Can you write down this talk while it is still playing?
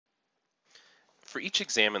For each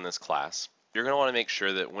exam in this class, you're going to want to make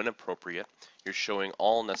sure that when appropriate, you're showing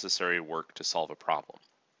all necessary work to solve a problem.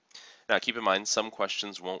 Now keep in mind, some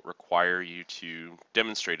questions won't require you to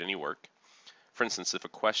demonstrate any work. For instance, if a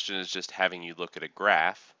question is just having you look at a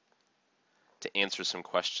graph to answer some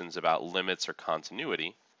questions about limits or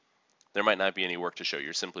continuity, there might not be any work to show.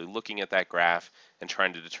 You're simply looking at that graph and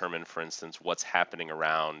trying to determine, for instance, what's happening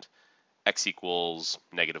around x equals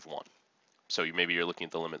 -1. So maybe you're looking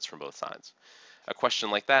at the limits from both sides. A question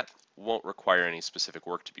like that won't require any specific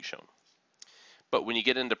work to be shown. But when you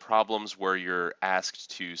get into problems where you're asked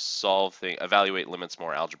to evaluate limits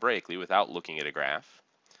more algebraically without looking at a graph,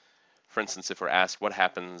 for instance, if we're asked what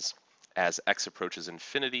happens as x approaches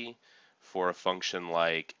infinity for a function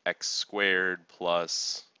like x squared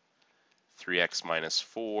plus 3x minus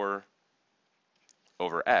 4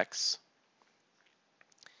 over x,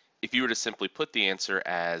 if you were to simply put the answer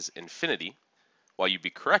as infinity, while you'd be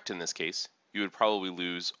correct in this case, you would probably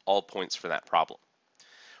lose all points for that problem.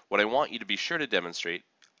 What I want you to be sure to demonstrate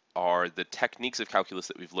are the techniques of calculus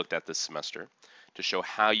that we've looked at this semester to show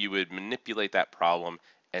how you would manipulate that problem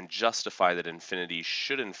and justify that infinity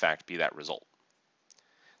should in fact be that result.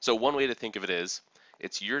 So one way to think of it is,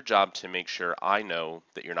 it's your job to make sure I know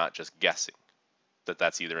that you're not just guessing, that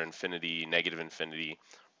that's either infinity, negative infinity,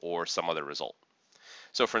 or some other result.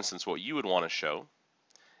 So for instance, what you would want to show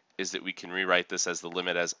is that we can rewrite this as the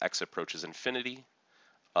limit as x approaches infinity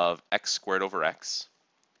of x squared over x,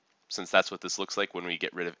 since that's what this looks like when we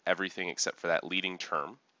get rid of everything except for that leading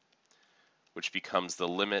term, which becomes the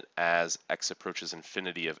limit as x approaches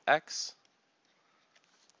infinity of x,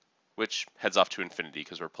 which heads off to infinity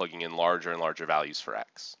because we're plugging in larger and larger values for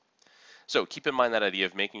x. So keep in mind that idea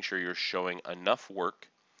of making sure you're showing enough work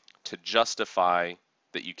to justify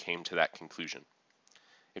that you came to that conclusion.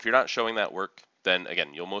 If you're not showing that work, then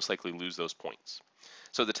again, you'll most likely lose those points.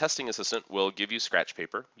 So the testing assistant will give you scratch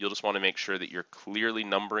paper. You'll just want to make sure that you're clearly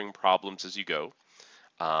numbering problems as you go.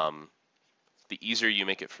 The easier you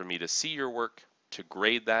make it for me to see your work, to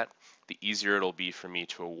grade that, the easier it'll be for me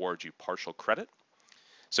to award you partial credit.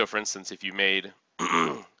 So for instance, if you made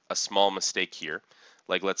a small mistake here,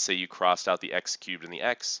 like let's say you crossed out the x cubed and the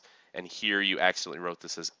x, and here you accidentally wrote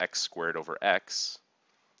this as x squared over x,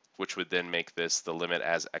 which would then make this the limit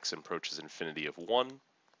as x approaches infinity of 1,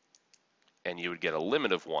 and you would get a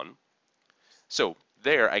limit of 1. So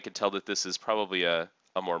there I could tell that this is probably a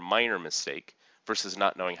more minor mistake versus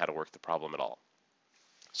not knowing how to work the problem at all.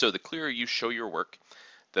 So the clearer you show your work,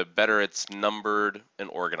 the better it's numbered and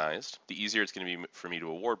organized, the easier it's going to be for me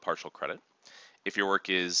to award partial credit. If your work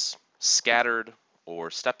is scattered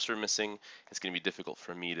or steps are missing, it's going to be difficult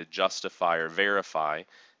for me to justify or verify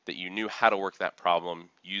that you knew how to work that problem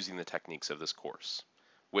using the techniques of this course,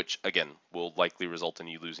 which again will likely result in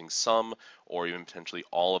you losing some or even potentially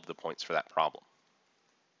all of the points for that problem.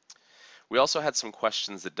 We also had some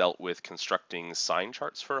questions that dealt with constructing sign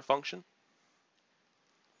charts for a function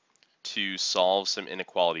to solve some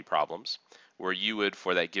inequality problems, where you would,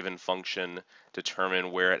 for that given function,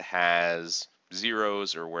 determine where it has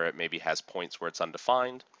zeros or where it maybe has points where it's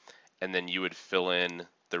undefined, and then you would fill in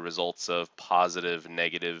the results of positive,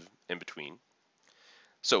 negative, in between.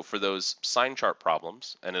 So for those sign chart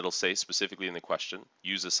problems, and it'll say specifically in the question,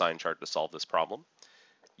 use a sign chart to solve this problem,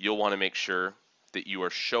 you'll want to make sure that you are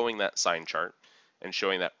showing that sign chart and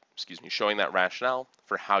showing that rationale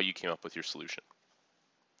for how you came up with your solution.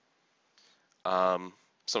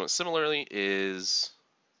 Somewhat similarly is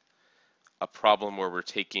a problem where we're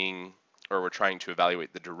trying to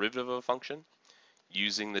evaluate the derivative of a function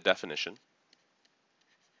using the definition.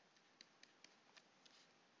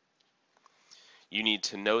 You need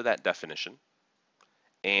to know that definition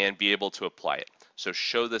and be able to apply it. So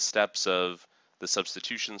show the steps of the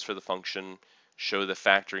substitutions for the function, show the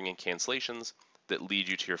factoring and cancellations that lead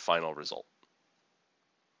you to your final result.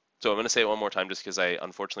 So I'm going to say it one more time just because I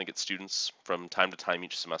unfortunately get students from time to time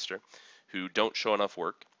each semester who don't show enough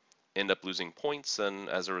work, end up losing points, and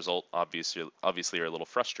as a result obviously are a little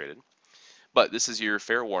frustrated. But this is your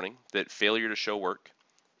fair warning that failure to show work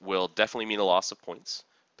will definitely mean a loss of points,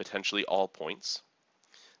 potentially all points.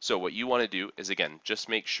 So what you want to do is, again, just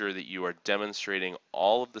make sure that you are demonstrating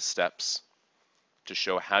all of the steps to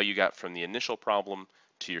show how you got from the initial problem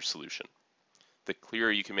to your solution. The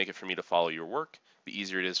clearer you can make it for me to follow your work, the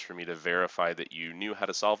easier it is for me to verify that you knew how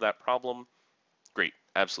to solve that problem. Great,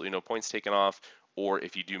 absolutely no points taken off. Or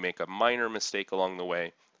if you do make a minor mistake along the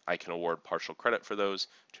way, I can award partial credit for those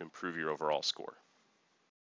to improve your overall score.